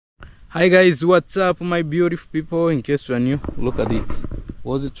Hi guys, what's up my beautiful people? In case you are new, look at this.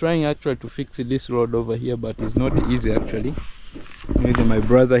 Was trying actually to fix this road over here, but it's not easy actually. Maybe my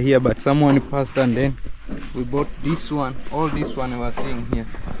brother here, but someone passed and then we bought this one. All this one I was seeing here.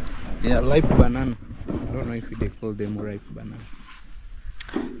 Yeah, ripe banana. I don't know if they call them ripe banana.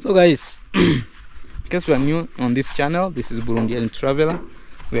 So guys, in case you are new on this channel, this is Burundian Traveler.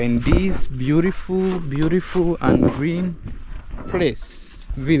 We are in this beautiful and green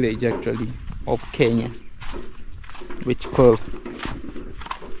village actually of Kenya, which called,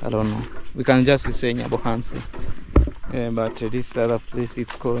 I don't know, we can just say Nyabohansi, but this other place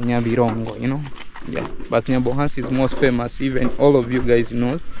it's called Nyabirongo, you know. Yeah, but Nyabohansi is most famous, even all of you guys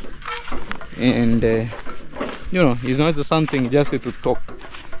know, and you know, it's not something just to talk.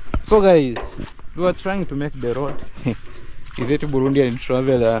 So guys, we are trying to make the road. Is it Burundian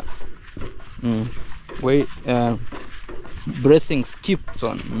Traveler bracing skipped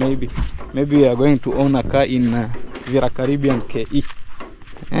on? Maybe we are going to own a car in Vira Caribbean KE.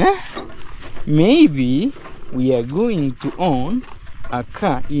 Maybe we are going to own a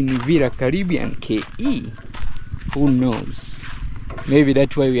car in Vira Caribbean KE. Who knows? Maybe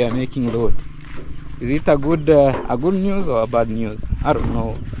that's why we are making road. Is it a good news or a bad news? I don't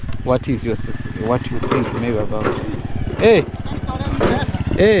know. What is what you think maybe about it?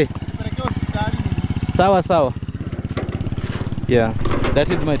 Hey, sawa. Yeah, that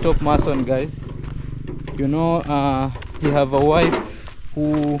is my top mason, guys. You know, he have a wife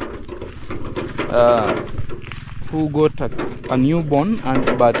who got a newborn,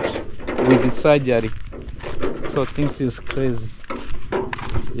 but with the surgery, so things is crazy.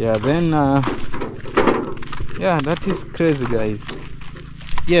 Yeah, then yeah, that is crazy, guys.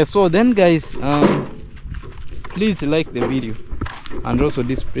 Yeah, so then guys, please like the video, and also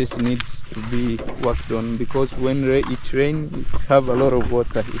this place needs to be worked on, because when it rains it have a lot of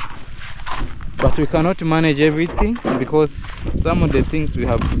water here, but we cannot manage everything, because some of the things we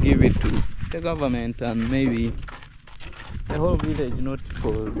have to give it to the government, and maybe the whole village, not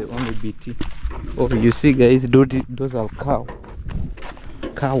for the only BT. Oh, you see guys, those are cow.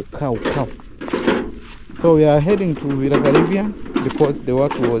 So we are heading to Villa Caribbean, because the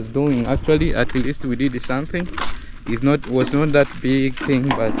work we was doing, actually at least we did something. Was not that big thing,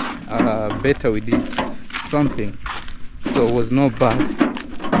 but better we did something, so it was not bad.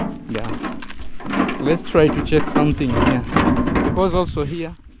 Yeah, let's try to check something here, because also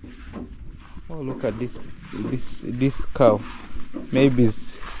here, oh look at this cow. Maybe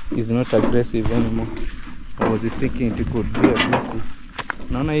it's not aggressive anymore. I was thinking it could be aggressive.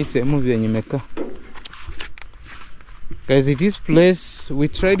 Naona hii sehemu vyenye imekaa. Guys, in this place we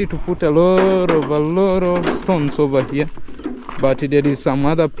tried to put a lot of stones over here, but there is some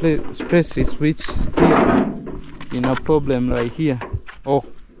other spaces which still in a problem right here. Oh,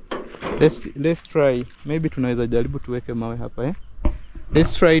 let's try, maybe tunaweza jaribu tuweke mawe hapa, eh?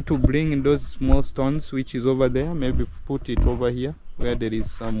 Let's try to bring those small stones which is over there, maybe put it over here where there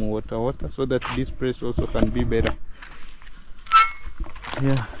is some water, so that this place also can be better.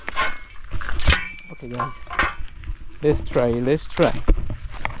 Yeah, okay guys, let's try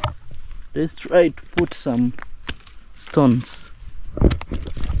to put some stones.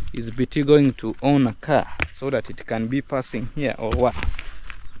 Is BT going to own a car so that it can be passing here, or what?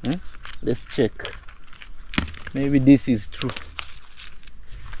 Let's check. Maybe this is true.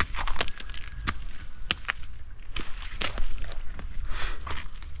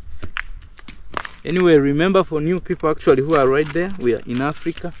 Anyway, remember, for new people actually who are right there, we are in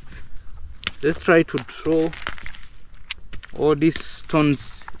Africa. Let's try to throw all these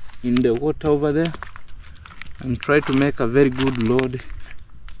stones in the water over there and try to make a very good load.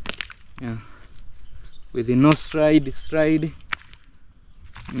 Yeah, with the no stride.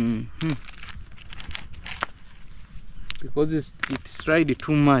 Because it stride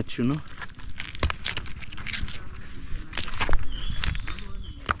too much, you know.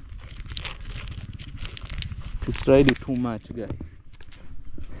 It stride too much, guys.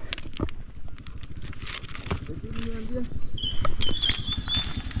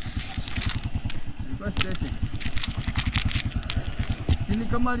 Ini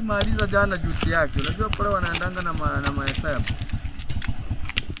kama alimaliza jana juti yake, unajua pale wanaendanga na mahesabu.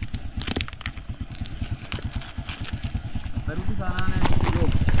 Tarudi saa 8 kidogo.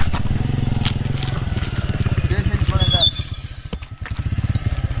 Desha ni pale ndani.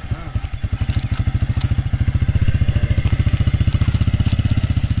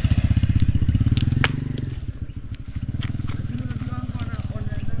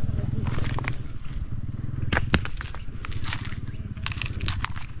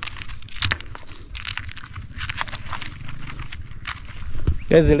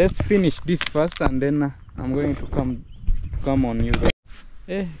 Guys, let's finish this first and then I'm going to come on you guys.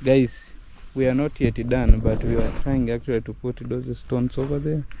 Guys, we are not yet done, but we are trying actually to put those stones over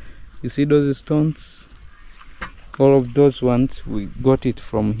there. You see those stones? All of those ones, we got it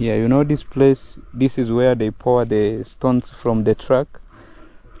from here. You know this place, this is where they pour the stones from the truck,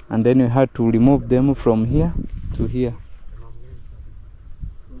 and then we had to remove them from here to here.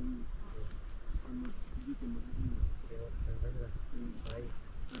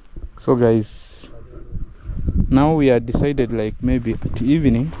 So guys, now we are decided, like maybe at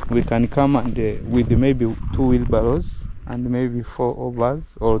evening we can come and with maybe 2 wheelbarrows and maybe 4 of us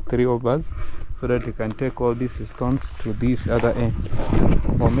or 3 of us, so that we can take all these stones to this other end,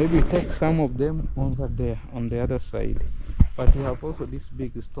 or maybe take some of them over there on the other side. But we have also these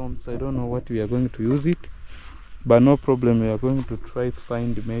big stones. I don't know what we are going to use it, but no problem, we are going to try to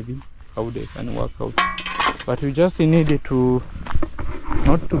find maybe how they can work out. But we just needed to,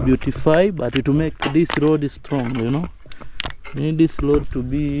 not to beautify, but to make this road strong, you know. We need this road to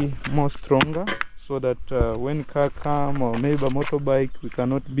be more stronger, so that when car come or maybe a motorbike, we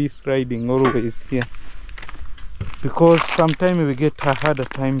cannot be sliding always here, because sometimes we get a harder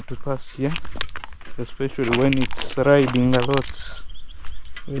time to pass here, especially when it's riding a lot,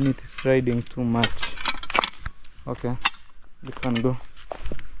 when it is riding too much. Okay, we can go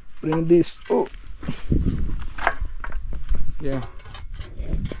bring this. Oh yeah.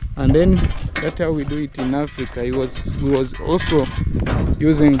 And then that's how we do it in Africa. We was also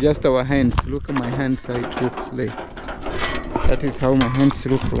using just our hands. Look at my hands, how it looks like. That is how my hands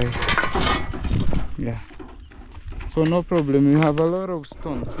look like. Yeah. So no problem. You have a lot of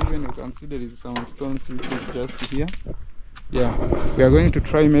stones. Even you can see there is some stones which is just here. Yeah. We are going to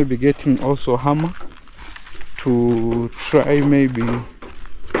try maybe getting also hammer to try maybe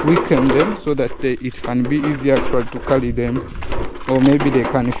weaken them, so that it can be easier to carry them, or maybe they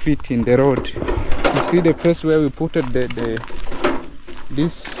can fit in the road. You see the place where we put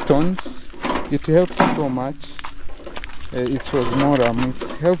these stones, it helps so much. It was more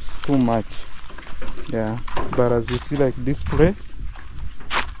it helps too much. Yeah, but as you see, like this place,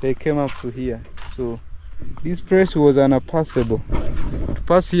 they came up to here, so this place was unpassable. To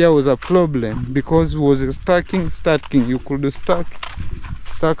pass here was a problem, because it was stacking. You could stack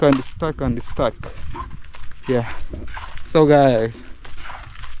and stack. Yeah. So guys,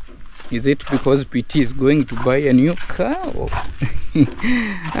 is it because PT is going to buy a new car, or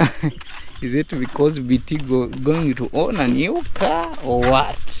is it because BT going to own a new car, or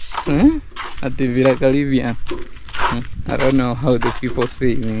what? At the Villa Caribbean. I don't know how the people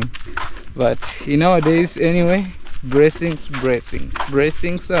say me, but in nowadays anyway, blessings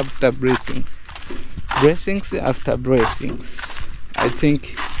after blessings after blessings. I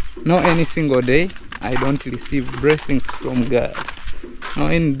think not any single day I don't receive blessings from God.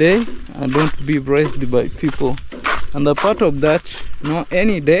 Not any day I don't be blessed by people. And the part of that, not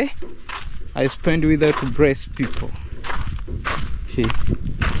any day I spend without to bless people. See,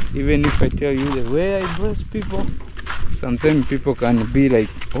 even if I tell you the way I bless people, sometimes people can be like,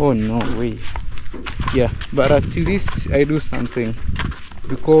 oh no way. Yeah, but at least I do something,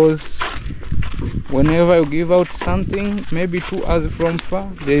 because whenever you give out something, maybe to us from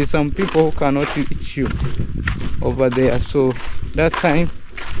far, there is some people who cannot reach you over there. So that time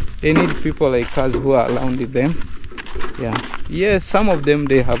they need people like us who are around them. Yeah, yes, some of them,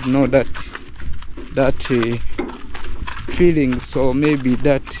 they have no that feeling, so maybe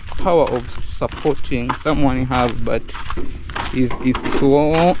that power of supporting someone have, but it's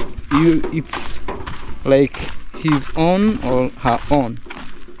like his own or her own,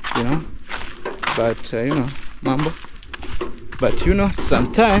 you know. But you know, mambo. But you know,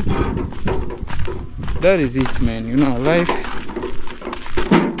 sometimes that is it, man. You know, life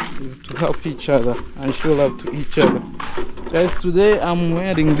is to help each other and show love to each other. Guys, today I'm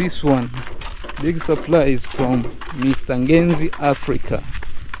wearing this one. Big supplies from Mr. Ngenzi Africa.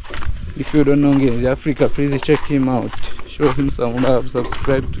 If you don't know Ngenzi Africa, please check him out. Show him some love.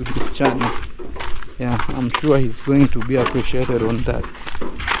 Subscribe to his channel. Yeah, I'm sure he's going to be appreciated on that.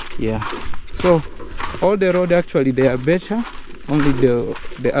 Yeah. So all the road actually they are better. Only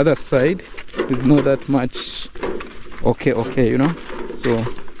the other side is not that much okay, you know. So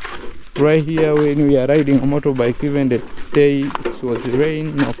right here, when we are riding a motorbike, even the day it was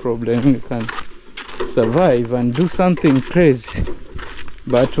rain, no problem, you can survive and do something crazy.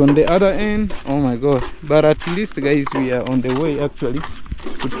 But on the other end, oh my god. But at least, guys, we are on the way actually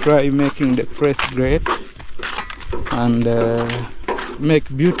to try making the press great and make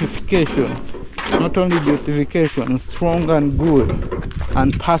beautification, not only beautification, strong and good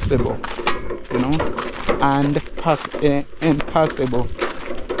and passable, you know, and passable.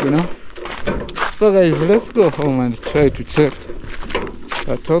 you know. So guys, let's go home and try to check.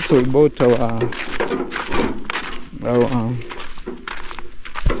 But also we bought our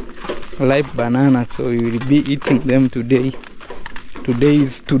live banana, so we will be eating them today. Today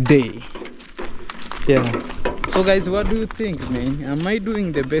is today. Yeah. So guys, what do you think, man? Am I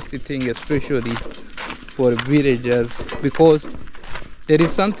doing the best thing, especially for villagers? Because there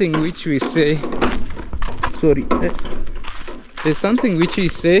is something which we say, there's something which we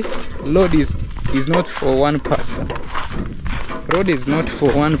say, Lord is not for one person. Road is not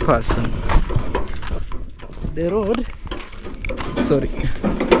for one person. The road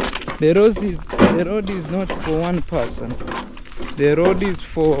is not for one person. The road is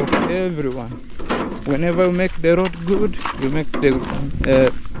for everyone. Whenever we make the road good, we make the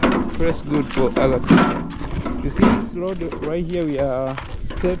press good for other people. You see this road right here we are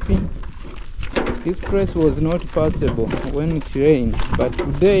stepping. This place was not passable when it rained, but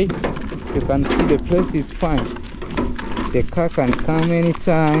today you can see the place is fine. The car can come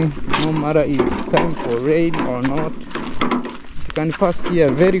anytime, no matter if it's time for rain or not. You can pass here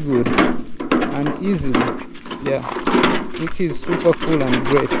very good and easily, yeah, which is super cool and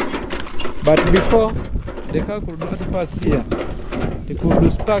great. But before, the car could not pass here. It could be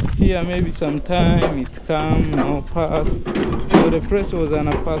stuck here, maybe sometime it come, no pass. So the place was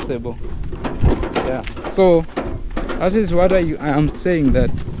unpassable. Yeah. So that is what I am saying,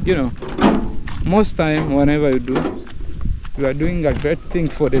 that you know, most time whenever you do, you are doing a great thing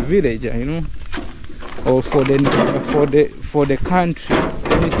for the villager, you know, or for the country.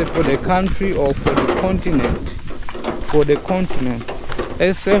 Let me say for the country or for the continent. For the continent.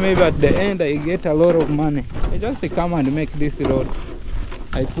 Let's say maybe at the end I get a lot of money. I just come and make this road.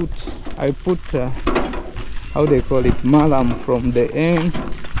 I put how they call it, malam from the end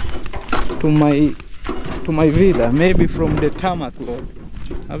to my villa, maybe from the tarmac road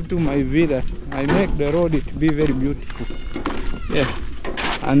up to my villa. I make the road it be very beautiful. Yeah.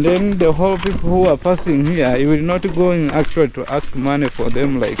 And then the whole people who are passing here, I will not go in actually to ask money for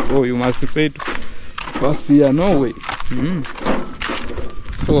them, like, oh, you must pay to pass here. No way.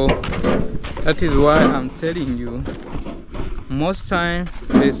 So that is why I'm telling you, most time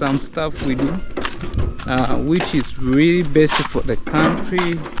there's some stuff we do which is really best for the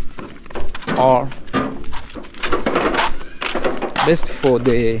country or best for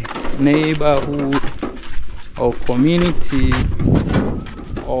the neighborhood or community,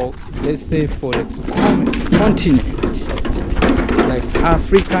 or let's say for the continent, like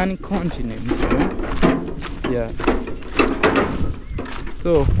African continent, you know? Yeah.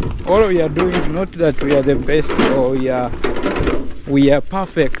 So all we are doing, not that we are the best or we are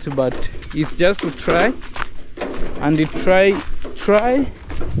perfect, but it's just to try and try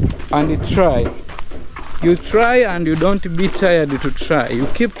and try. You try and you don't be tired to try. You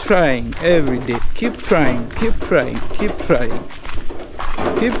keep trying every day. Keep trying, keep trying, keep trying.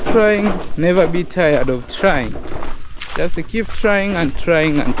 Keep trying, never be tired of trying. Just keep trying and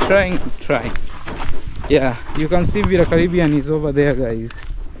trying and trying and trying. Yeah, you can see Villa Caribbean is over there, guys.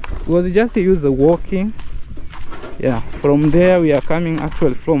 It was just use the walking. Yeah, from there we are coming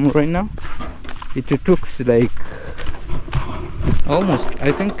actually from right now. It took like almost,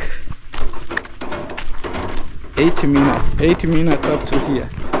 I think, 8 minutes up to here.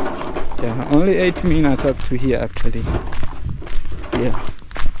 Yeah, only 8 minutes up to here actually. Yeah,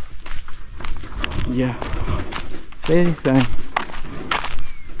 yeah, very fine.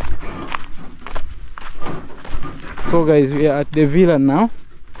 So guys, we are at the villa now,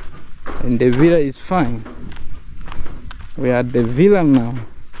 and the villa is fine. We are at the villa now.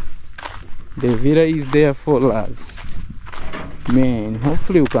 The villa is there for last. Man,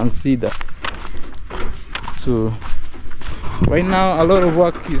 hopefully you can see that. So right now a lot of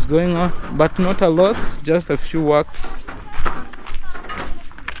work is going on, but not a lot, just a few works.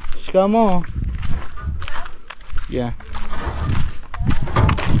 Shikamo. Yeah.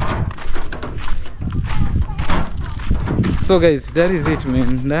 So guys, that is it,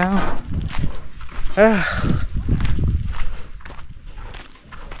 man. Now let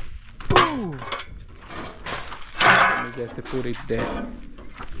me just put it there.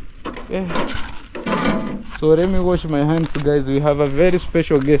 Yeah. So let me wash my hands, guys. We have a very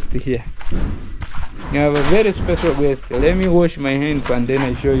special guest here. We have a very special guest. Let me wash my hands and then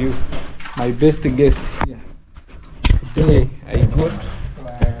I show you my best guest here. Today I got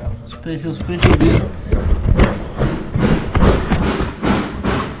special guests.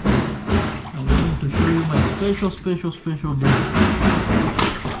 I'm going to show you my special guest.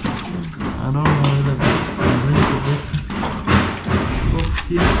 I don't know whether I'm going to get up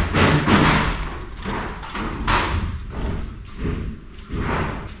here.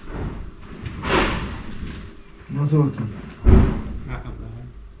 Mosuki.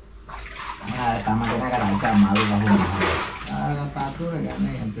 Tama kena kan malu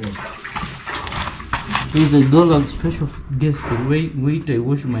He's a dollar special guest. Wait, I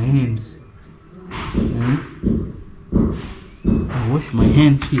wash my hands. I wash my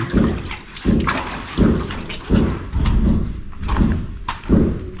hand here.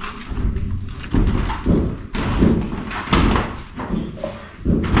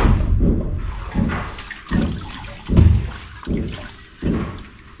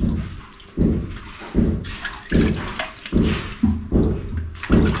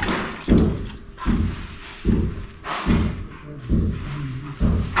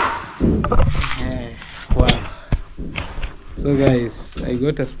 Wow. So guys, I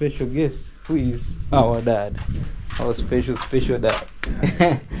got a special guest who is our dad. Our special dad.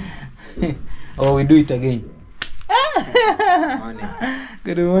 Oh, we do it again. Morning.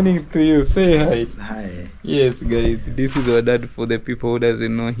 Good morning to you. Say hi. Hi. Yes guys, this is our dad for the people who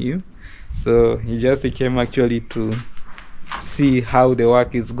doesn't know him. So he just came actually to see how the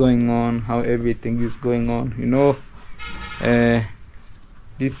work is going on, how everything is going on. You know,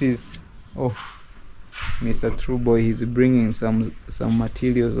 this is Mr. Trueboy. He's bringing some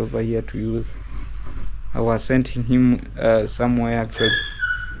materials over here to use. I was sending him somewhere actually.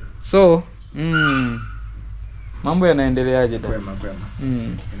 So mambo yanaendeleaje dada? Kwema.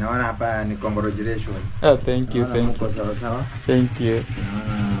 Naona hapa ni congratulations. Thank you. Sawa. Thank you.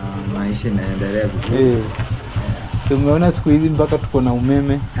 Maisha yanaendelea vizuri. Tumeona siku hizi mpaka tuko na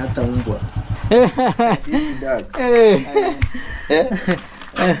umeme. Hata umbwa.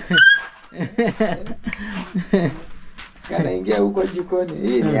 Kana ingia huko jikoni.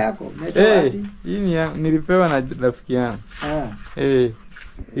 Hii ni yako. Umetoa wapi? Hii ni nilipewa na rafiki yangu.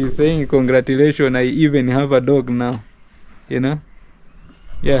 He's saying congratulations, I even have a dog now. You know?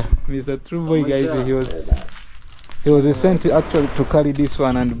 Yeah, Mr. Trueboy guys, he was sent actually to carry this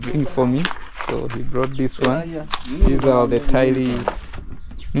one and bring for me. So he brought this one. These are the tiles.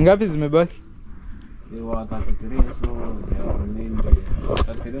 Ngapi zimebaki? They were 33, so they are remaining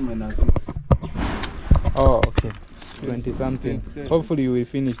 33 minus 6. Oh, okay. 20 something. Hopefully we will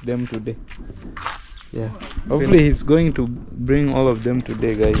finish them today. Yeah. Hopefully he's going to bring all of them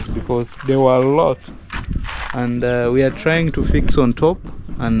today, guys, because there were a lot. And we are trying to fix on top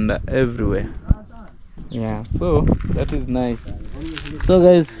and everywhere. Yeah, so that is nice. So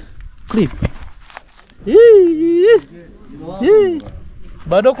guys, clip.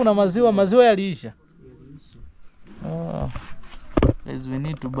 Bado kuna maziwa yaliisha. Guys, we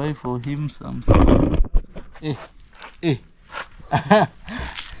need to buy for him something.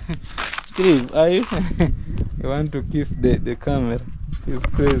 Clip, are you? You want to kiss the camera? It's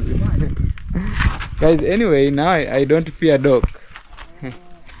crazy. Guys, anyway, now I don't fear dog.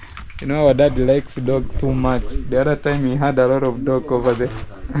 You know, our dad likes dog too much. The other time he had a lot of dog over there.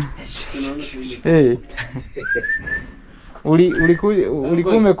 Hey.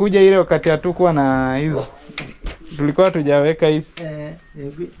 Ulikuwa umekuja ile wakati hatukuwa na hizo. Tulikuwa tujaweka hizi.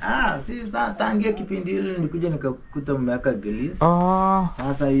 Si tangia kipindi hilo nilikuja nikakuta mmeweka grills.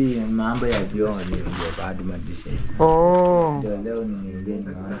 Sasa hii mambo ya vyoo ndio bado madisha. Ndio leo nimeingia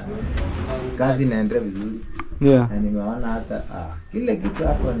naona kazi inaendelea vizuri. Yeah. Na nimeona hata kile kitu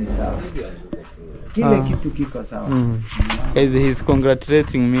hapo ni sawa. Kile kitu kiko sawa. Guys, he's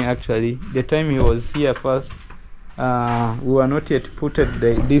congratulating me actually. The time he was here first, we were not yet put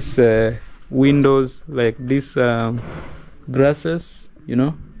this windows like this grasses, you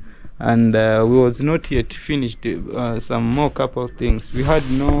know, and we was not yet finished some more couple of things. We had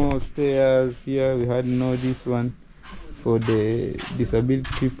no stairs here, we had no this one for the disabled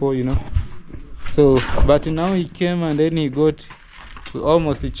people, you know. So but now he came and then we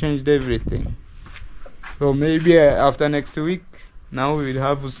almost changed everything. So maybe after next week now we will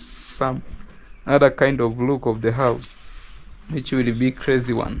have some other kind of look of the house, which will be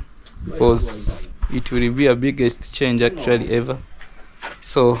crazy one, because it will be a biggest change actually ever.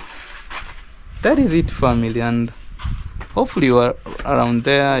 So that is it, family, and hopefully you are around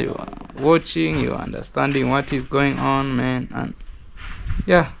there, you are watching, you are understanding what is going on, man. And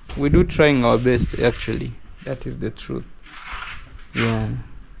yeah, we do trying our best actually. That is the truth. Yeah.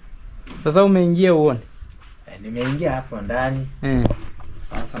 Sasa umeingia uone? Nimeingia hapo ndani.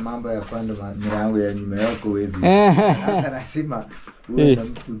 Sasa mambo ya kwenda milango ya nyuma yako wezi. Sasa lazima uwe na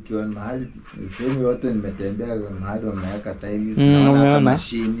mtu ukiona mahali sehemu yote nimetembea mahali wameweka tiles na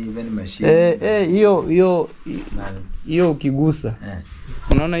mashini, even mashini. Hiyo ukigusa.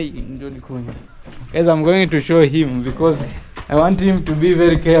 Unaona ndio nikonya. Guys, I'm going to show him because I want him to be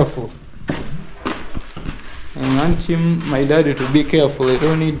very careful. I want my dad to be careful. I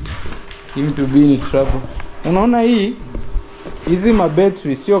don't need him to be in trouble. Unaona hii hizi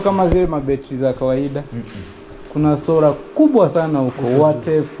mabetri sio kama zile mabetri za kawaida. Kuna sola kubwa sana huko, watt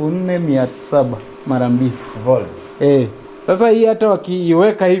 4700 mara 2 volt. Sasa hii hata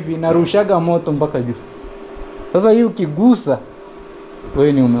wakiiweka hivi inarushaga moto mpaka juu. Sasa hii ukigusa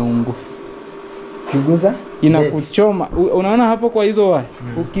wewe ni umeungu. Ukigusa inakuchoma. Unaona hapo kwa hizo waya?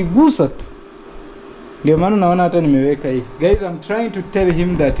 Ukigusa tu. Ndio maana naona hata nimeweka hii. Guys, I'm trying to tell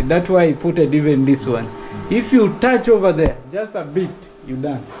him that's why I put even this one. If you touch over there just a bit, you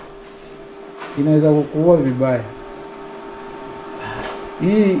done. Inaweza kukuua vibaya.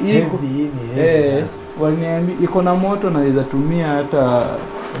 Hii waniambia iko na moto, naweza tumia hata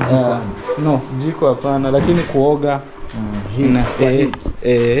no, jiko hapana, lakini kuoga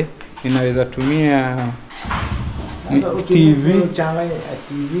inaweza tumia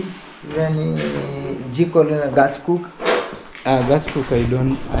TV yani jiko na gas cook. Gas cook I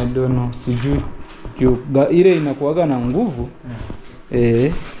don't know, sijui. Ile inakuaga na nguvu.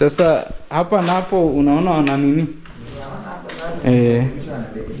 Sasa hapa na hapo unaona wana nini?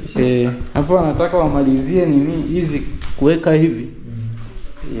 Hapo wanataka wamalizie nini hizi kuweka hivi.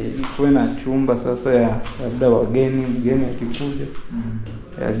 Kuwe na chumba sasa ya labda mgeni akikuja.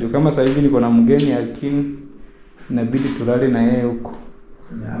 Ndio kama sasa hivi niko na mgeni lakini inabidi tulale na yeye huko.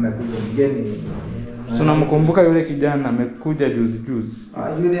 Amekuja mgeni. So namkumbuka yule kijana amekuja juzi.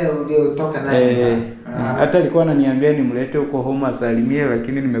 Yule uliotoka naye. Hata alikuwa ananiambia nimlete huko home asalimie,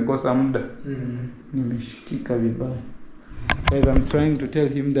 lakini nimekosa muda. Nimeshikika vibaya. Guys, I'm trying to tell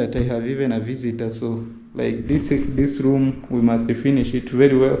him that I have even a visitor, so like this room we must finish it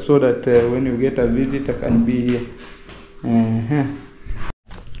very well so that when you get a visitor can be here.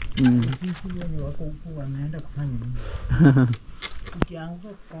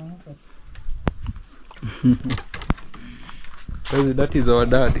 That is our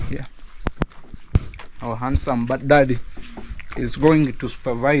daddy here. Our handsome but daddy is going to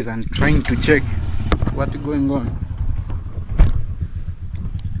supervise and trying to check what's going on.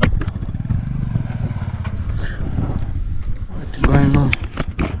 What's going on?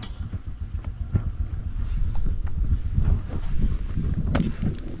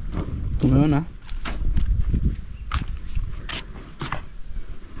 Umeona?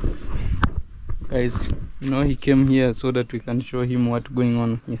 Guys, he came here so that we can show him what's going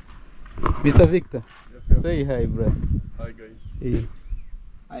on here. Mr. Victor, yes. Say hi, bro. Hi, guys. Hey.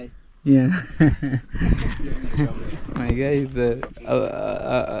 Hi. Yeah. My guy is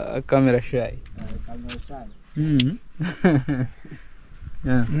a camera shy. Camera shy.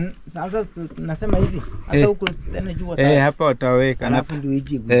 Yeah. Sasa tunasema hivi hata huko tena juu hapa wataweka na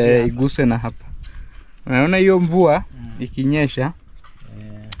ndio iguse na hapa. Unaona hiyo mvua ikinyesha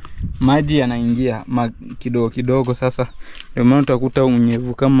maji yanaingia kidogo sasa, ndio maana utakuta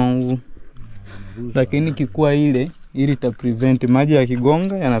unyevu kama huu. Lakini kikua ile ili ta prevent maji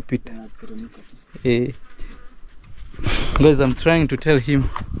yakigonga yanapita. Guys, I'm trying to tell him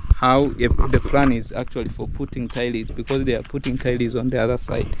how the plan is actually for putting tiles, because they are putting tiles on the other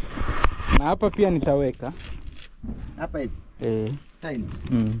side. Na hapa pia nitaweka hapa hivi tiles.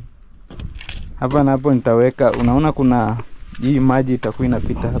 Hapa na hapo nitaweka, unaona kuna hii maji itakuwa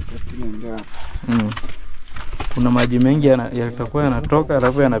inapita hapa. Kuna maji mengi yatakuwa yanatoka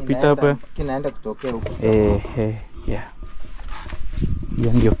alafu yanapita hapa. Kinaenda kutokea huko sasa. Yeah.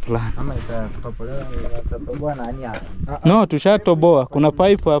 Hiyo ndio plan. Kama itatoboa nani hapa? No, tushatoboa. Kuna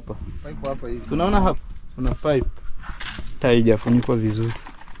pipe hapa. Pipe hapa hivi. Tunaona hapa kuna pipe. Haijafunikwa vizuri.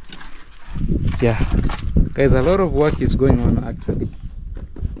 Yeah. Guys, a lot of work is going on actually.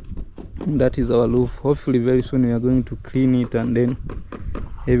 That is our roof. Hopefully very soon we are going to clean it and then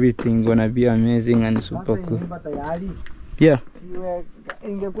everything gonna be amazing and super cool. Yeah. Siwe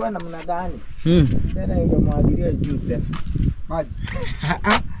ingekuwa namna gani? Tena ingemwagilia juu tena. Maji.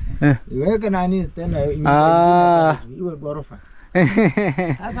 Iweke nani tena iwe gorofa.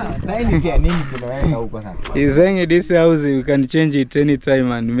 Sasa tiles ya nini tunaweka huko sasa? He's saying this house you can change it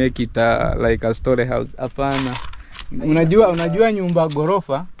anytime and make it like a story house. Hapana. Unajua nyumba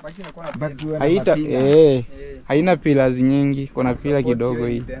gorofa haina pillars nyingi, kuna pila kidogo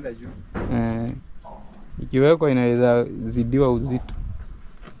hii. Ikiwekwa inaweza zidiwa uzito.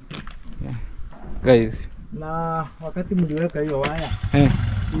 Yeah. Guys, na wakati mliweka hiyo waya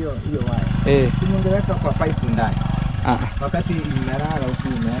hiyo waya mngeweka kwa pipe ndani. Wakati imelala huku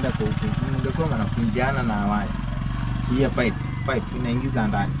imeenda kwa huku mngekuwa mnakunjiana na waya. Hii pipe inaingiza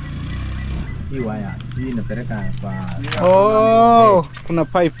ndani. Hii waya hii inapeleka kwa kuna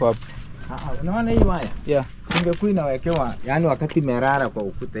pipe hapo. Unaona hii waya? Yeah. Singekuwa inawekewa yani wakati imelala kwa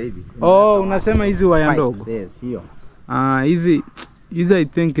ukuta hivi. Unasema hizi waya ndogo? Yes, hiyo. Hizi I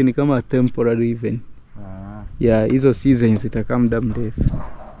think ni kama temporary even. ya hizo seasons itakaa muda mrefu,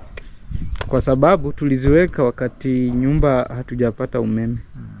 kwa sababu tuliziweka wakati nyumba hatujapata umeme.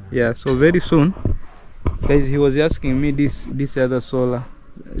 Yeah, so very soon guys, he was asking me this other solar,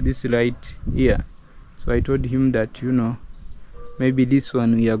 this light here. So I told him that, you know, maybe this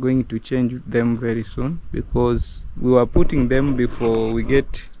one we are going to change them very soon, because we were putting them before we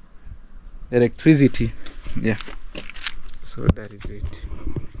get electricity. Yeah, so that is it.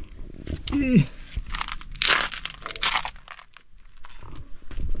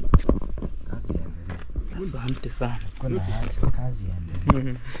 Asante sana.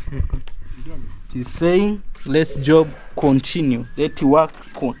 He's saying let's job continue, let work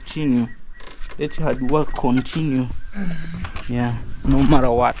continue, let hard work continue. Yeah, no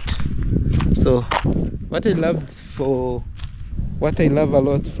matter what. So what I love a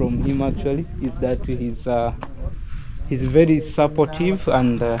lot from him actually is that he's very supportive,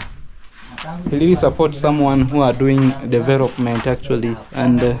 and he really supports someone who are doing development actually,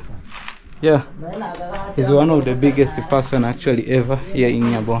 and yeah, he's one of the biggest person actually ever here in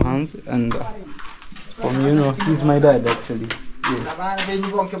Nyabohans, and from, you know, he's my dad actually. Yeah.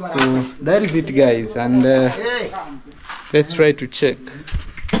 So that is it guys, and let's try to check.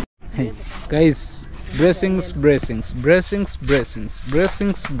 Hey guys, blessings, blessings, blessings, blessings,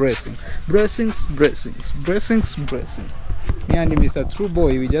 blessings, blessings, blessings, blessings, blessings, blessings. Me and Mr. True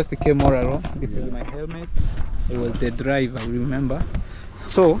Boy, we just came all around. This is my helmet. It was the driver, remember?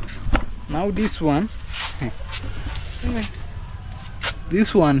 So now this one,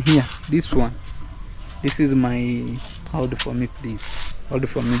 this one here, this one, this is my, hold for me please, hold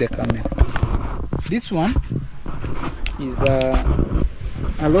for me the camera. This one is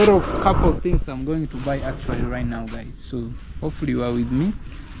a lot of couple things I'm going to buy actually right now guys, so hopefully you are with me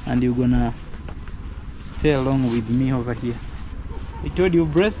and you're gonna stay along with me over here. I told you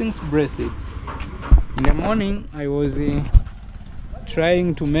blessings, blessed. In the morning I was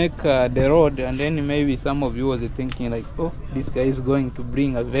trying to make the road, and then maybe some of you was thinking like, oh, this guy is going to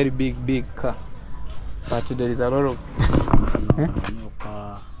bring a very big car, but there is a lot of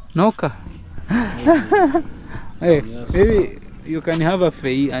no car. Hey, maybe you can have a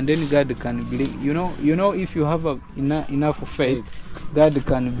faith, and then God can bring, you know if you have enough faith, God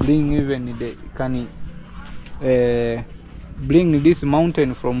can bring even bring this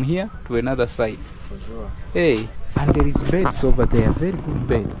mountain from here to another side. For sure. Hey, and there is beds over there, very good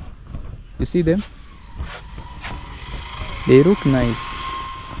bed. You see them? They look nice,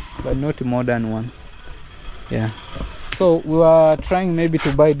 but not a modern one. Yeah. So we were trying maybe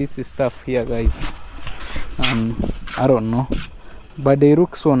to buy this stuff here guys, and I don't know, but they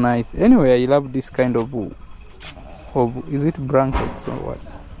look so nice. Anyway, I love this kind of is it blankets or what?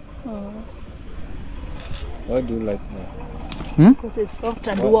 Why do you like that? Because it's soft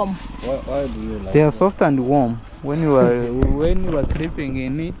and warm. Why do you like They are soft and warm. When you are sleeping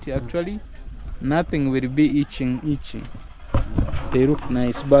in it, actually nothing will be itching. They look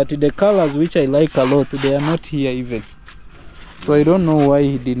nice, but the colors which I like a lot, they are not here even. So I don't know why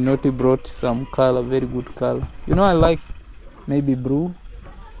he did not brought some color, very good color. You know, I like maybe blue,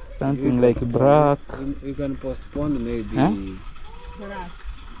 something like black. You can postpone maybe. Huh? Black.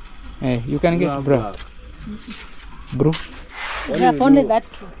 Hey, you can get black. Blue. Black, only that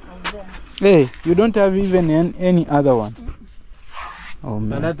two. Hey, you don't have even any other one. Oh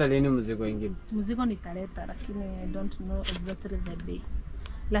man. Taleta lini mzigo ingine? Mzigo nitaleta, lakini I don't know exactly the day.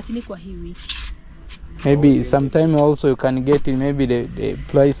 Lakini kwa hii wiki. Maybe sometime also you can get it, maybe the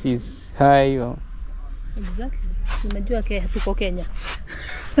price is high or Exactly. Unajua tuko Kenya.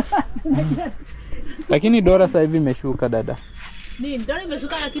 lakini dola sasa hivi imeshuka dada. Ni dola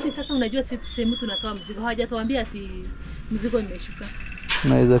imeshuka, lakini sasa unajua sehemu tunatoa mzigo. Hawajatuambia ati mzigo imeshuka.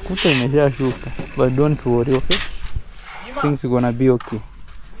 Naweza kuta imeshashuka, but don't worry, okay? Things gonna be okay.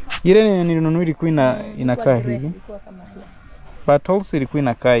 Ile nilinunua ilikuwa inakaa hivi. But also ilikuwa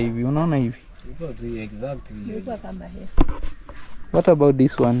inakaa hivi, unaona hivi? Exactly. What about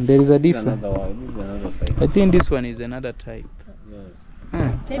this one? There is a difference. Another one. This is another type. I think this one is another type. Yes.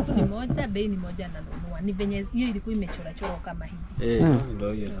 Type ni moja, bei ni moja na nunua. Ni venye hiyo ilikuwa imechora kama hivi.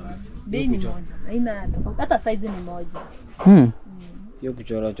 Ndio hiyo sasa. Bei ni moja. Haina tofauti. Hata size ni moja. Hiyo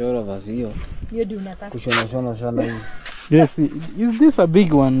kuchora basi hiyo. Hiyo ndio unataka. Kushona hivi. Yes, is this a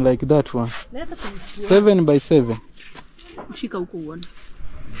big one like that one? 7 by 7. Shika huko uone.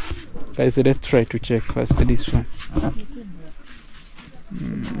 Guys, let's try to check first this one.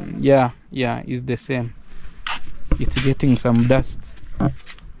 Yeah, it's the same. It's getting some dust.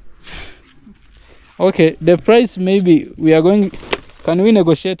 Okay, the price maybe we are going. Can we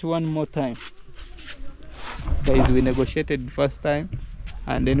negotiate one more time? Guys, we negotiated first time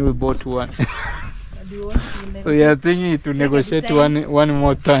and then we bought one. we want to So you are thinking to negotiate one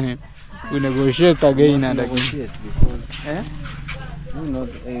more time. We negotiate again and again. Negotiate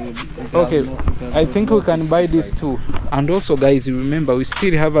because Okay, I think we can buy these two. And also, guys, remember we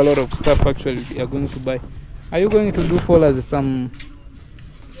still have a lot of stuff actually we are going to buy. Are you going to do for us some,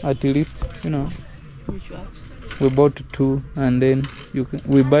 at least, you know? which one? We bought two and then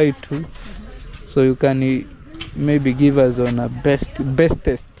we buy two, so you can maybe give us on a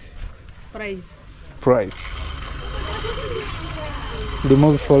bestest Price. price.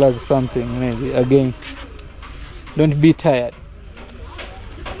 Remove for us something maybe again. Don't be tired.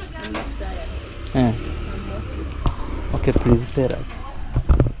 I'm not tired. Okay, please tell us.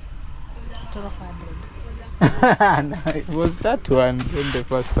 1200. No, it was that one in the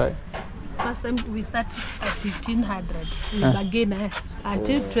first time. First time we started at 1500. We bargain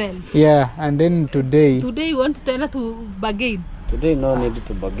until 12. Yeah, and then today. Today you want to tell her to bargain. today no need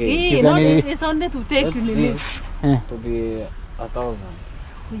to bargain. Hey, no, it's only to take That's Nini. this to be 1,000.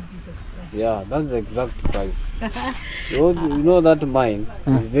 Oh, Jesus Christ. Yeah, that's the exact price. you know that mine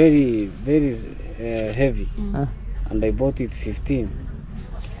is very, very heavy, and I bought it 15.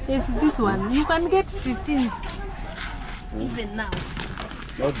 Yes, this one. You can get 15 even now.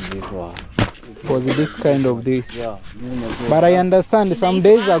 Not this one. Was this kind of this? Yeah. But I understand some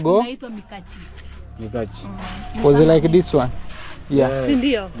days ago Inaitwa mikachi. Mikachi. was it like this one? Yeah. Si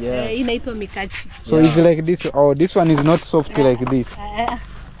ndio? Yes. Inaitwa mikachi. So it's like this. Oh, this one is not soft like this.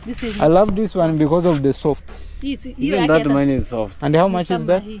 This is I love this one because of the soft. Even that mine is soft. And how much is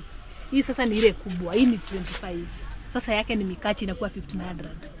that? Hii sasa ni ile kubwa. Hii ni 25. Sasa yake ni mikachi inakuwa 1500.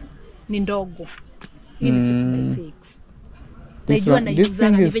 Ni ndogo. Hii ni 6x6. Najua na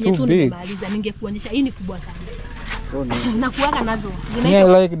yuzana ni venye tu nimemaliza, ningekuonyesha. Hii ni kubwa sana. So Nakuaga nazo. Yeah,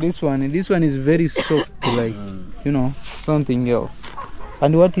 I like this one. This one is very soft, like you know, something else.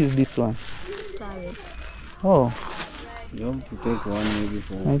 And what is this one? Oh, you have to take one maybe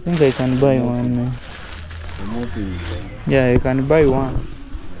for I think I can buy one. promoting. Yeah, I can buy one.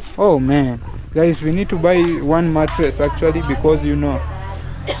 Oh man, guys, we need to buy one mattress actually because you know,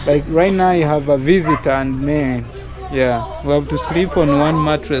 like right now I have a visitor and man, yeah, we have to sleep on one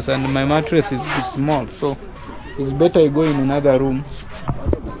mattress and my mattress is too small, so it's better I go in another room.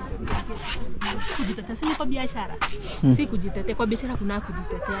 Kujitetea si kwa biashara. Si kujitetea kwa biashara, kuna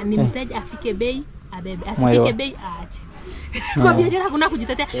kujitetea. Ni mteja afike bei abebe, asifike bei aache. Kwa biashara kuna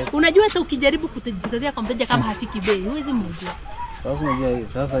kujitetea. Unajua hata ukijaribu kujitetea kwa mteja kama hafiki bei, huwezi mjua. Sasa unajua hii,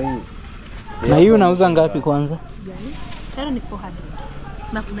 sasa hii. Na hii unauza ngapi kwanza? Gani? Sasa ni 400.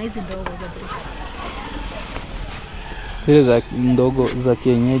 Na kuna hizi ndogo za dress. Hizo za ndogo za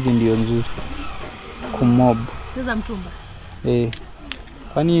kienyeji ndio nzuri. Kumob. Hizo za mtumba.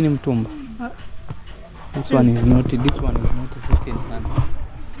 Kwani hii ni mtumba? This one is not second hand.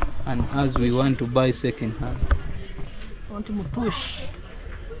 And as we want to buy second hand. Want to mutush.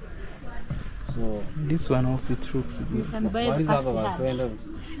 So This one also looks You good. can buy what the is first other hand. hand?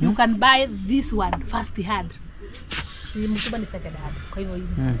 You can buy this one first hand. Si mtumba ni second hand. Kwa hivyo hii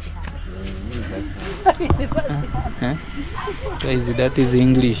ni first hand. Ni first hand. Guys, that is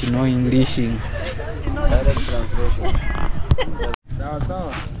English, no Englishing. Direct translation.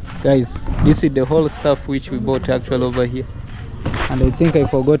 Guys, this is the whole stuff which we bought actually over here. And I think I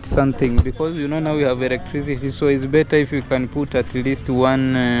forgot something because you know now we have electricity, so it's better if you can put at least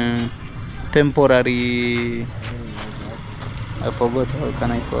one temporary, I forgot how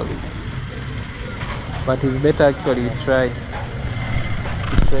can I call it, but it's better actually try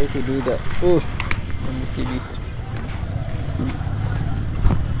to do that. Oh, let me see this.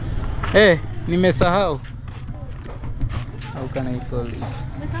 Hey, nimesahau. How can I call it?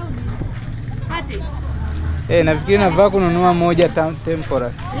 Nafikiri nafaa kununua moja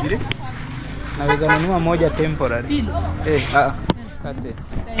temporary. Naweza nunua moja temporary. Curtain.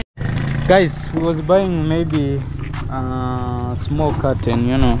 Guys, we was buying maybe small curtain,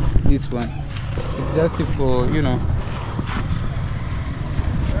 you know, this one. It's just for, you know,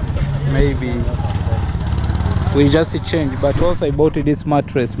 maybe we just change. But also I bought this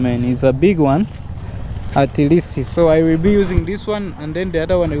mattress, man. It's a big one. At least, so I will be using this one, and then the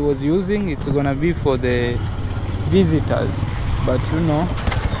other one I was using, it's gonna be for the visitors. But you know,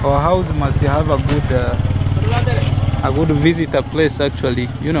 our house must have a good visitor place actually,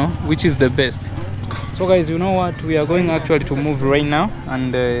 you know, which is the best. So guys, you know what, we are going actually to move right now,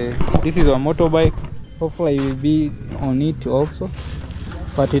 and this is our motorbike. Hopefully I will be on it also,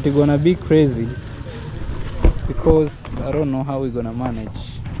 but it's gonna be crazy because I don't know how we're gonna manage.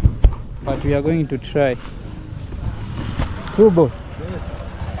 But we are going to try. Turbo. Yes.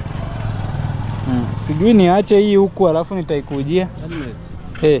 Sijui niache hii huku alafu nitaikujia. Helmet.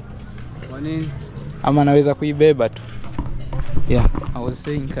 Hey. Kwa nini? ama naweza kuibeba tu. Yeah, I was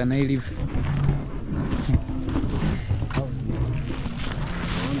saying can I leave?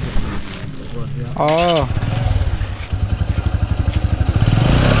 Oh.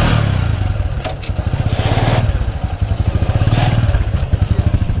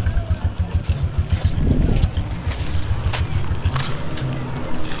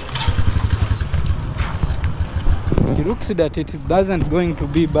 It looks that it doesn't going to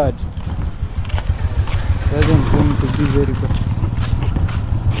be bad. Doesn't going to be very bad.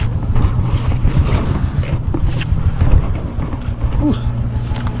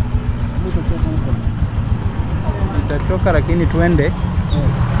 Itatoka lakini tuende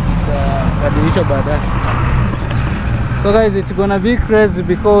itabadilisha baadaye. So guys, it's gonna be crazy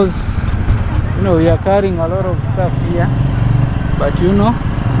because you know we are carrying a lot of stuff here, but you know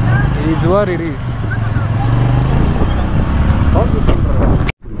it is what it is.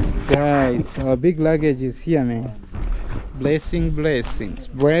 Guys, our big luggage is here, man. Blessings.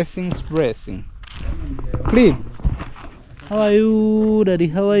 Clean. How are you, Daddy?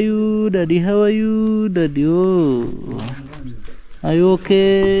 How are you, Daddy? Oh, are you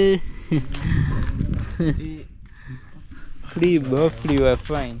okay? Clean, hopefully you are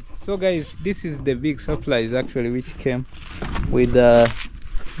fine. So guys, this is the big supplies actually which came with the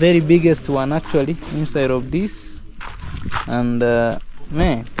very biggest one actually inside of this, and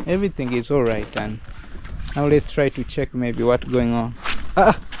man, everything is all right. And now let's try to check maybe what's going on.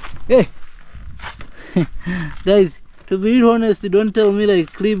 Hey guys, to be honest, don't tell me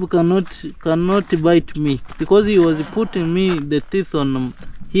like Clip cannot bite me, because he was putting me the teeth on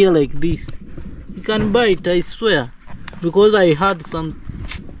here like this. He can bite, I swear, because I had some,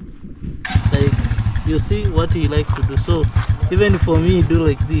 like, you see what he like to do. So even for me, he do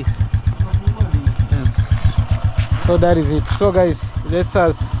like this. Yeah. So that is it. So guys, let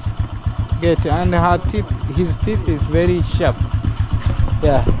us get, and her teeth, his teeth is very sharp.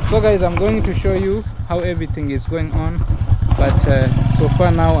 Yeah. So guys, I'm going to show you how everything is going on, but so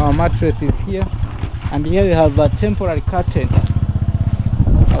far now our mattress is here, and here we have a temporary curtain.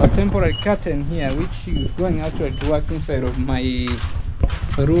 Our temporary curtain here, which is going actually to work inside of my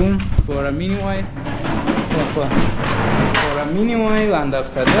room for a mini while. And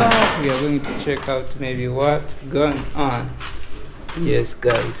after that we are going to check out maybe what going on. Yes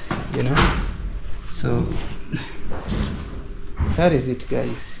guys, you know, so that is it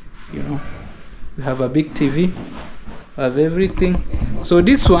guys. You know, we have a big TV, we have everything. So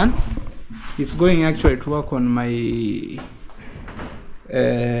this one is going actually to work on my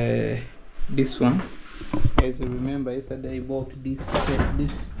this one. As you remember, yesterday I bought this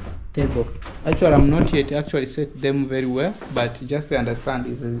table. Actually, I'm not yet actually set them very well, but just to understand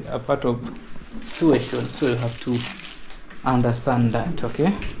is a part of situation, so you have to understand that.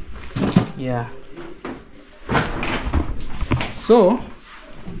 Okay, yeah. So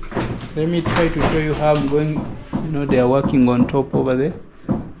let me try to show you how I'm going. You know, they are working on top over there,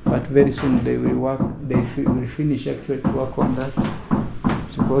 but very soon they will work. They will finish actually to work on that,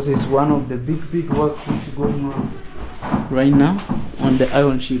 because it's one of the big work which is going on right now on the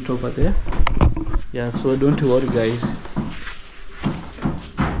iron sheet over there. Yeah, so don't worry guys.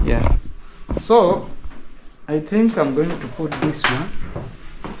 Yeah, so I think I'm going to put this one.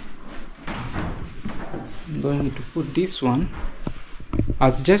 I'm going to put this one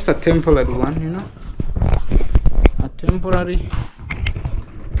as just a temporary one, you know, a temporary.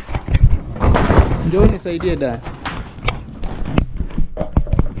 Join this idea that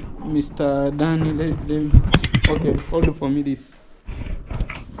Mr. Danny, let them. Okay, hold for me this.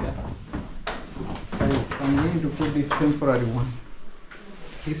 Yeah. Guys, I'm going to put this temporary one.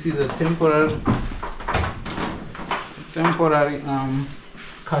 This is a temporary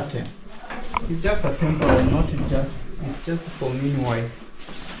curtain. It's just a temporary, not just. It's just for meanwhile.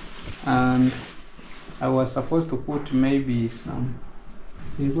 And I was supposed to put maybe some.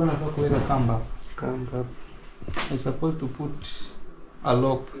 You're gonna talk with a camera. I'm supposed to put a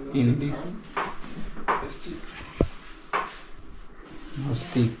lock in this. No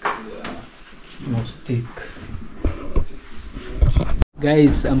stick.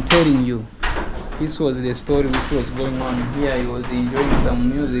 Guys, I'm telling you, this was the story which was going on here. I was enjoying some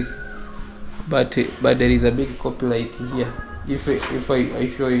music, but there is a big copyright here. If I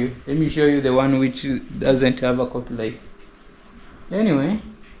show you, let me show you the one which doesn't have a copyright. Anyway,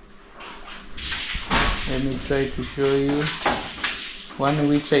 let me try to show you one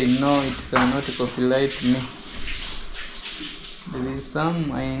which I know it cannot copyright me. There is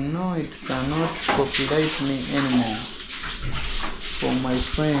some I know it cannot copyright me anymore. For my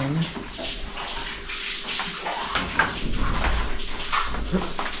friend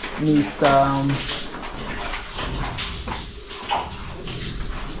Mr.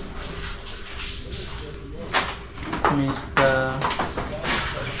 Mr.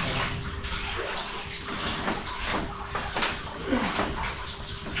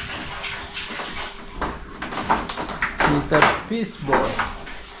 Peace Boy.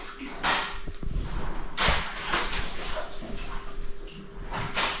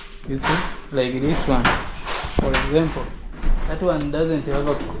 You see, like this one, for example, that one doesn't have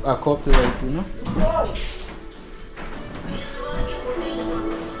a copyright, you know.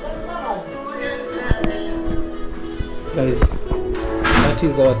 Guys, that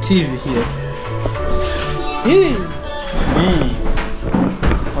is our TV here.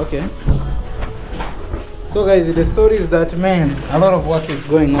 Okay. So guys, the story is that, man, a lot of work is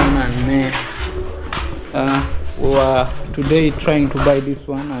going on, and man, we were today trying to buy this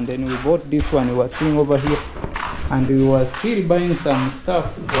one, and then we bought this one. We were seeing over here, and we were still buying some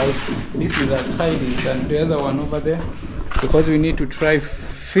stuff, like this is a tidies and the other one over there, because we need to try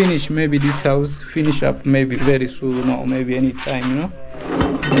finish maybe this house, finish up maybe very soon or maybe any time, you know.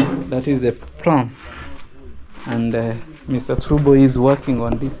 That is the plan. And Mr. Trueboy is working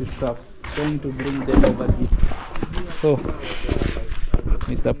on this stuff, trying to bring them over here. So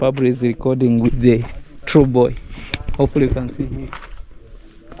Mr. Pablo is recording with the Trueboy. Hopefully you can see here.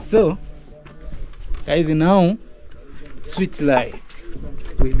 So guys, now switch light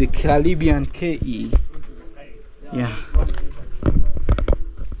with the Caribbean KE. Yeah.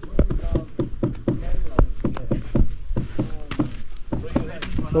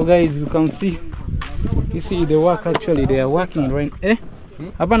 So guys, you can see, you see the work, actually they are working right.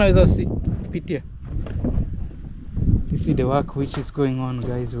 Hapa naweza pitia. You see the work which is going on,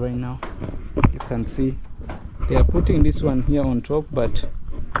 guys, right now. You can see they are putting this one here on top, but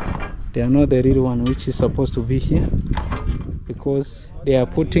they are not the real one which is supposed to be here, because they are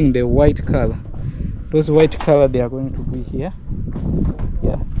putting the white color. Those white color, they are going to be here,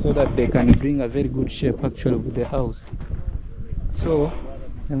 yeah, so that they can bring a very good shape actually with the house. So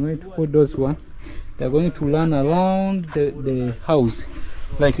I'm going to put those one. They're going to run around the house,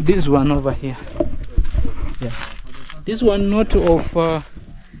 like this one over here. Yeah, this one not of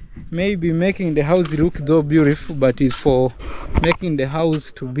maybe making the house look so beautiful, but is for making the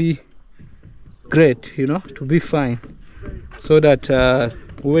house to be great, you know, to be fine, so that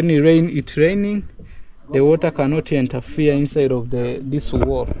when it's raining, the water cannot interfere inside of this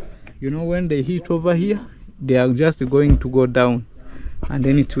wall. You know, when they hit over here, they are just going to go down, and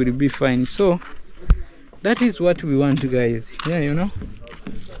then it will be fine. So that is what we want, guys. Yeah, you know.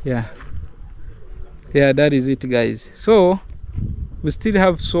 Yeah, that is it, guys. So we still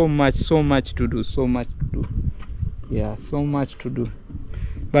have so much to do, yeah, so much to do.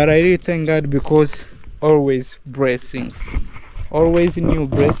 But I really thank God, because always blessings, always new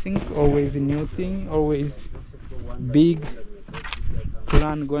blessings, always new thing, always big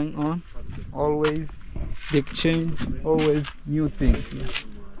plan going on, always big change, always new things. Yeah.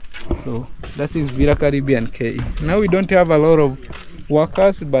 So that is Villa Caribbean KE. Now we don't have a lot of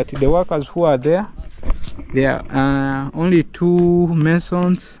workers, but the workers who are there, there are only 2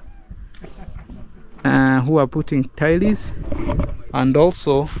 masons who are putting tiles, and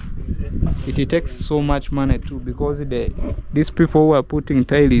also it takes so much money too, because these people who are putting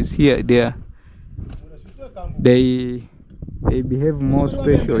tiles here, they behave more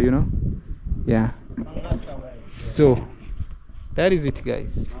special, you know. Yeah, so that is it,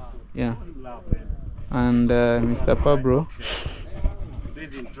 guys. Yeah, and Mr. Pablo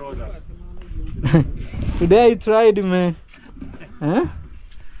today I tried, man.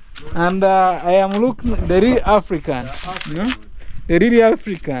 And I am looking the real African, you know, the real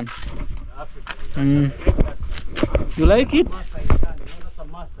African. You like it?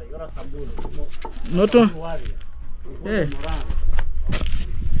 Not on. Yeah.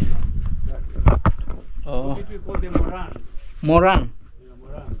 Oh. Moran.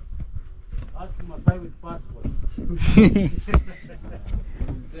 Ask Masai with passport.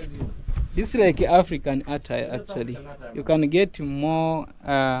 This is like African attire, actually. You can get more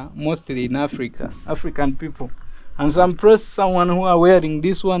mostly in Africa, African people. And someone who are wearing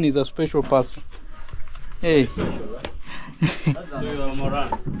this one is a special person. Hey. So you are Moran.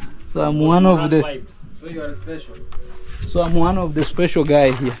 So I'm one of the. So you are special. So I'm one of the special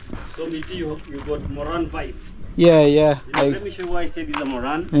guy here. So you got Moran vibes. Yeah. Let me show you why I said this is a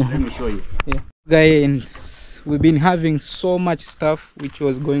Moran. Let me show you. Yeah. Guys, we've been having so much stuff which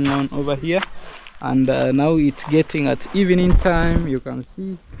was going on over here, and now it's getting at evening time, you can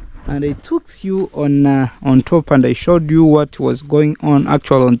see, and I took you on top, and I showed you what was going on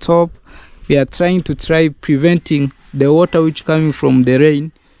actually on top. We are trying to preventing the water which coming from the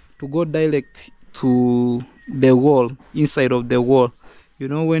rain to go direct to the wall, inside of the wall. You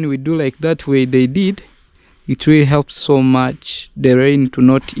know, when we do like that way they did, it really helps so much the rain to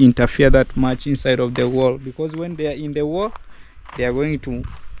not interfere that much inside of the wall, because when they are in the wall they are going to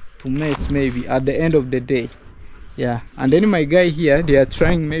mess maybe at the end of the day. Yeah, and then my guy here, they are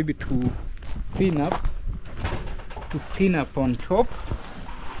trying maybe to clean up on top.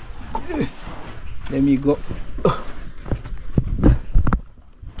 Let me go.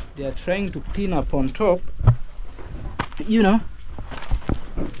 They are trying to clean up on top, you know.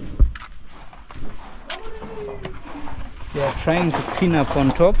 They are trying to clean up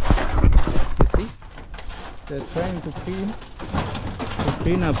on top. You see, they're trying to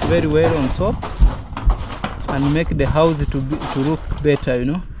clean up very well on top and make the house to look better, you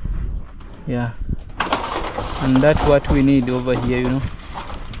know. Yeah, and that's what we need over here, you know.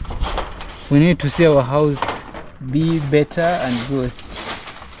 We need to see our house be better and good.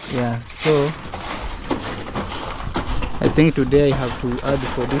 Yeah, so I think today I have to add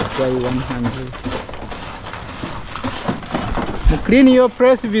for this guy 100. Clean your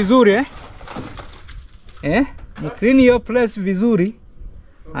place vizuri, clean your place vizuri,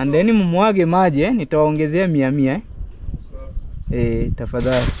 and then mumwage maji, nitaongezea 100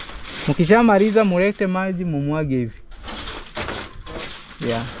 tafadhali. Mkishamaliza mulete maji mumwage hivi.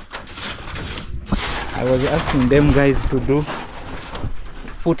 Yeah, I was asking them guys to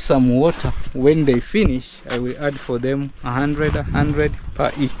put some water. When they finish, I will add for them 100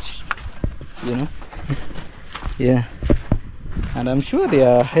 per each, you know. Yeah, and I'm sure they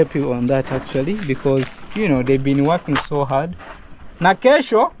are happy on that actually, because you know they've been working so hard. Na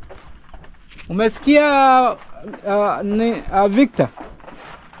kesho umesikia Victor,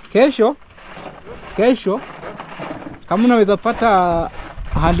 kesho kama unaweza pata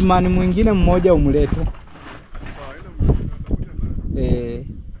handman mwingine mmoja umlete.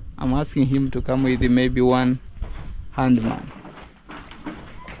 I'm asking him to come with maybe one handman.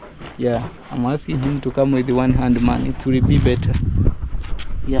 Yeah, I'm asking him to come with one handman. It will be better.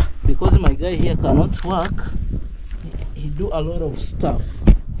 Yeah, because my guy here cannot work. He do a lot of stuff.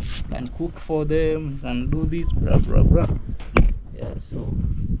 Can cook for them, can do this, blah blah blah. Yeah, so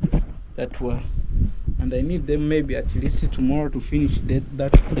that way. And I need them maybe at least tomorrow to finish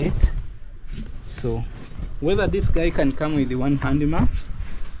that place. So whether this guy can come with the one handyman,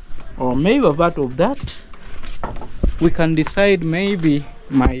 or maybe a part of that, we can decide. Maybe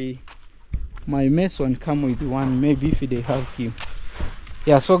my mason come with one, maybe if they have him.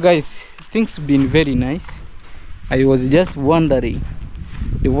 Yeah, so guys, things been very nice. I was just wondering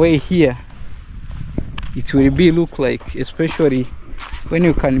the way here it will be look like, especially when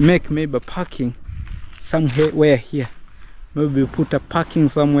you can make maybe a parking somewhere here. Maybe you put a parking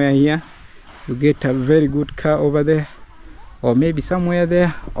somewhere here, you get a very good car over there, or maybe somewhere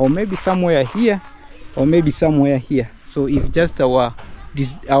there, or maybe somewhere here, or maybe somewhere here. So it's just our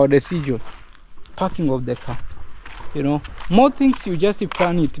decision, parking of the car, you know. More things you just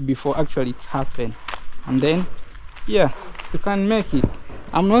plan it before actually it happen, and then yeah, you can make it.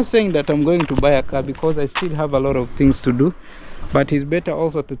 I'm not saying that I'm going to buy a car, because I still have a lot of things to do, but it's better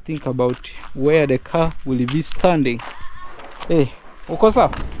also to think about where the car will be standing. Hey, uko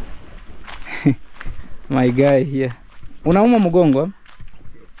sawa? My guy here, unauma mgongo?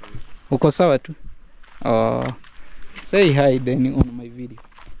 Uko sawa tu? Say hi then on my video.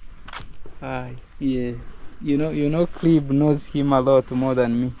 Hi. Yeah, you know Clib knows him a lot more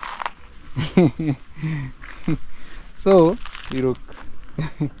than me. So you look.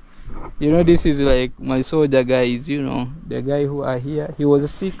 You know, this is like my soldier guys, you know, the guy who are here. He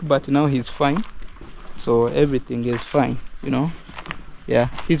was sick, but now he's fine, so everything is fine, you know. Yeah,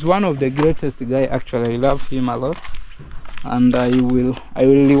 he's one of the greatest guy actually. I love him a lot, and I will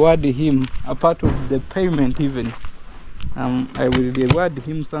reward him a part of the payment even. I will reward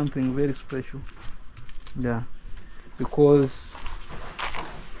him something very special. Yeah, because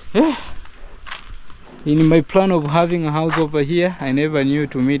yeah, in my plan of having a house over here, I never knew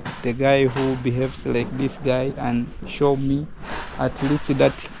to meet the guy who behaves like this guy and show me at least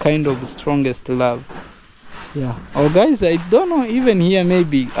that kind of strongest love. Yeah. Oh guys, I don't know, even here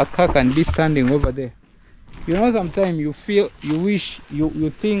maybe a car can be standing over there. You know, sometimes you feel, you wish, you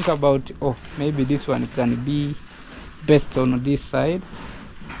think about, oh, maybe this one can be best on this side,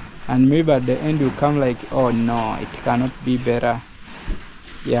 and maybe at the end you come like, oh no, it cannot be better.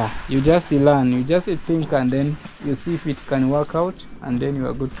 Yeah, you just learn, you just think, and then you see if it can work out, and then you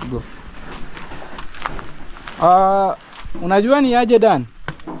are good to go. Unajua ni aje Dan?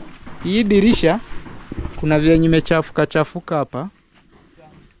 Hii dirisha kuna vyenye imechafuka hapa.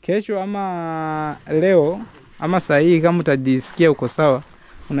 Kesho ama leo ama saa hii, kama utajisikia uko sawa,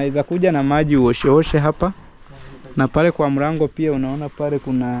 unaweza kuja na maji uoshe hapa. Na pale kwa mlango pia unaona pale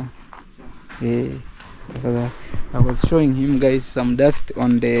kuna I was showing him guys some dust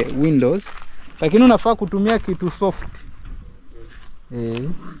on the windows. Lakini unafaa kutumia kitu soft.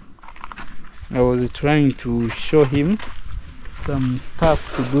 I was trying to show him some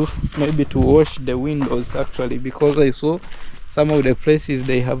stuff to do, maybe to wash the windows actually, because I saw some of the places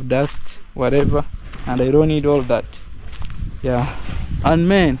they have dust, whatever, and I don't need all that. Yeah, and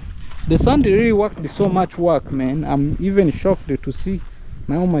man, the sand really worked so much work, man. I'm even shocked to see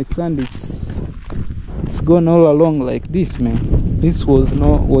now my sand it's gone all along like this, man. This was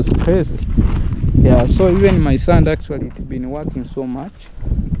crazy. Yeah, so even my sand actually it's been working so much.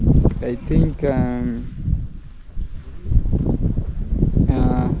 I think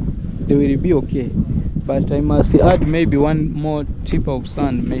they will be okay, but I must add maybe one more tip of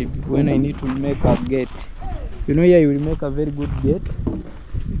sand maybe when I need to make a gate. You know, yeah, you will make a very good gate.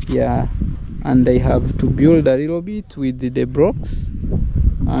 Yeah, and I have to build a little bit with the blocks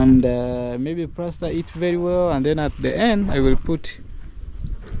and maybe plaster it very well, and then at the end I will put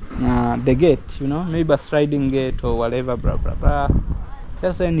the gate, you know, maybe a sliding gate or whatever, blah blah blah,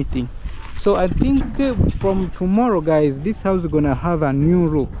 just anything. So I think from tomorrow guys, this house is gonna have a new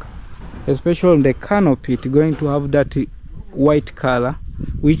look, especially on the canopy. It's going to have that white color,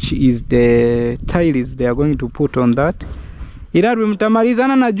 which is the tiles they are going to put on that. Iradu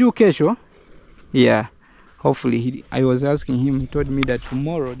mtamalizana na juu kesho? Yeah, hopefully. I was asking him, he told me that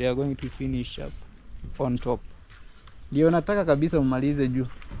tomorrow they are going to finish up on top. Ndio nataka kabisa umalize juu.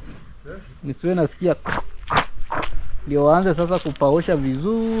 Nisiwe nasikia. Ndio waanze sasa kupaosha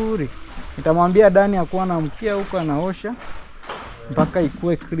vizuri. Nitamwambia Dani akuwa na mkia huko anaosha mpaka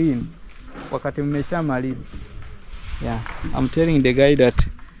ikuwe clean wakati mmeshamaliza. Yeah, I'm telling the guy that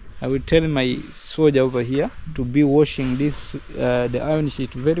I will tell my soldier over here to be washing this the iron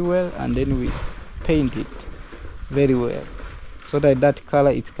sheet very well, and then we paint it very well so that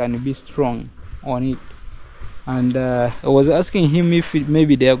color it can be strong on it. And I was asking him if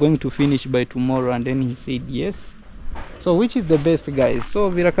maybe they are going to finish by tomorrow, and then he said yes. So which is the best, guys? So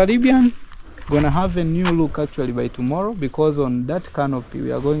Villa Caribbean gonna have a new look actually by tomorrow, because on that canopy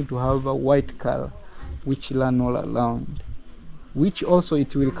we are going to have a white color which run all around, which also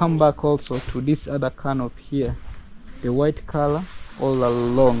it will come back also to this other canopy here, the white color all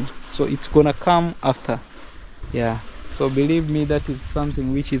along. So it's gonna come after. Yeah, so believe me, that is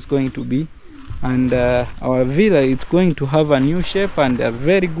something which is going to be, and our villa is going to have a new shape and a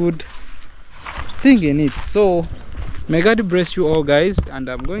very good thing in it. So may God bless you all, guys, and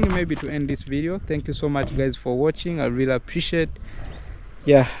I'm going maybe to end this video. Thank you so much, guys, for watching. I really appreciate.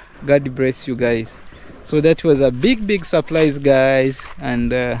 Yeah, God bless you, guys. So that was a big surprise, guys,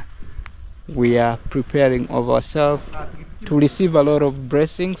 and we are preparing of ourselves to receive a lot of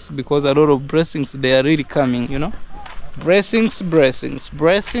blessings, because a lot of blessings, they are really coming, you know. Blessings. So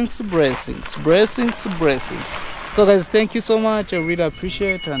guys, thank you so much. I really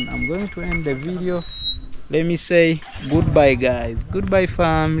appreciate, and I'm going to end the video. Let me say goodbye, guys. Goodbye,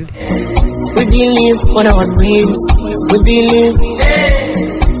 family. We believe on our dreams. We believe.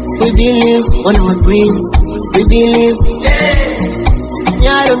 We believe on our dreams. We believe.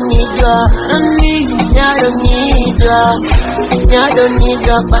 I don't need you. I don't need you. I don't need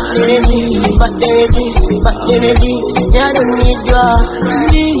you. But energy. I don't need you. I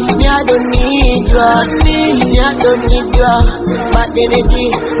don't need you. I don't need you.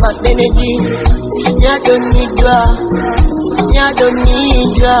 But energy. I don't need you. I don't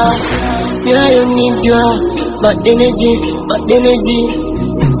need you. I don't need you. But energy.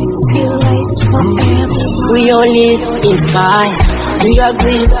 We all live in fire. Do you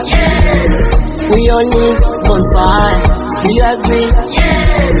agree? Yes. We all live on fire. Do you agree?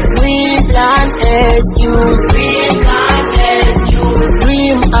 Yes. We can excuse.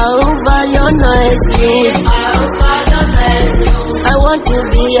 Dream over your noise. I want to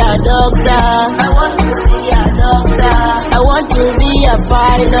be a doctor. I want to be a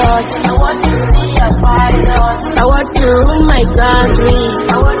pilot. I want to rule my country.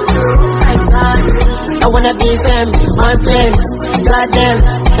 I wanna be famous, my friends, goddamn.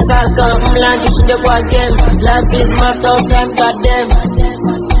 As I come, land is the war game. Life is my top time, goddamn.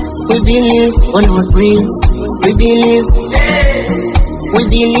 We believe on our dreams. We believe. We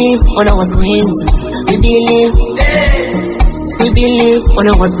believe on our dreams. We believe. We believe on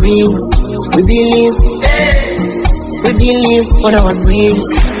our dreams. We believe. We believe on our dreams.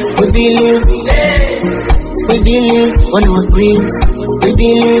 We believe. We believe on our dreams. We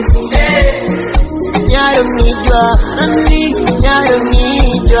believe. I don't need you. I don't need you.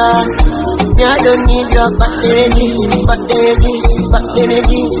 I don't need you. But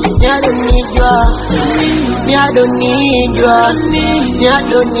energy. I don't need you. I don't need you. I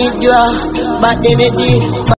don't need you. bad energy.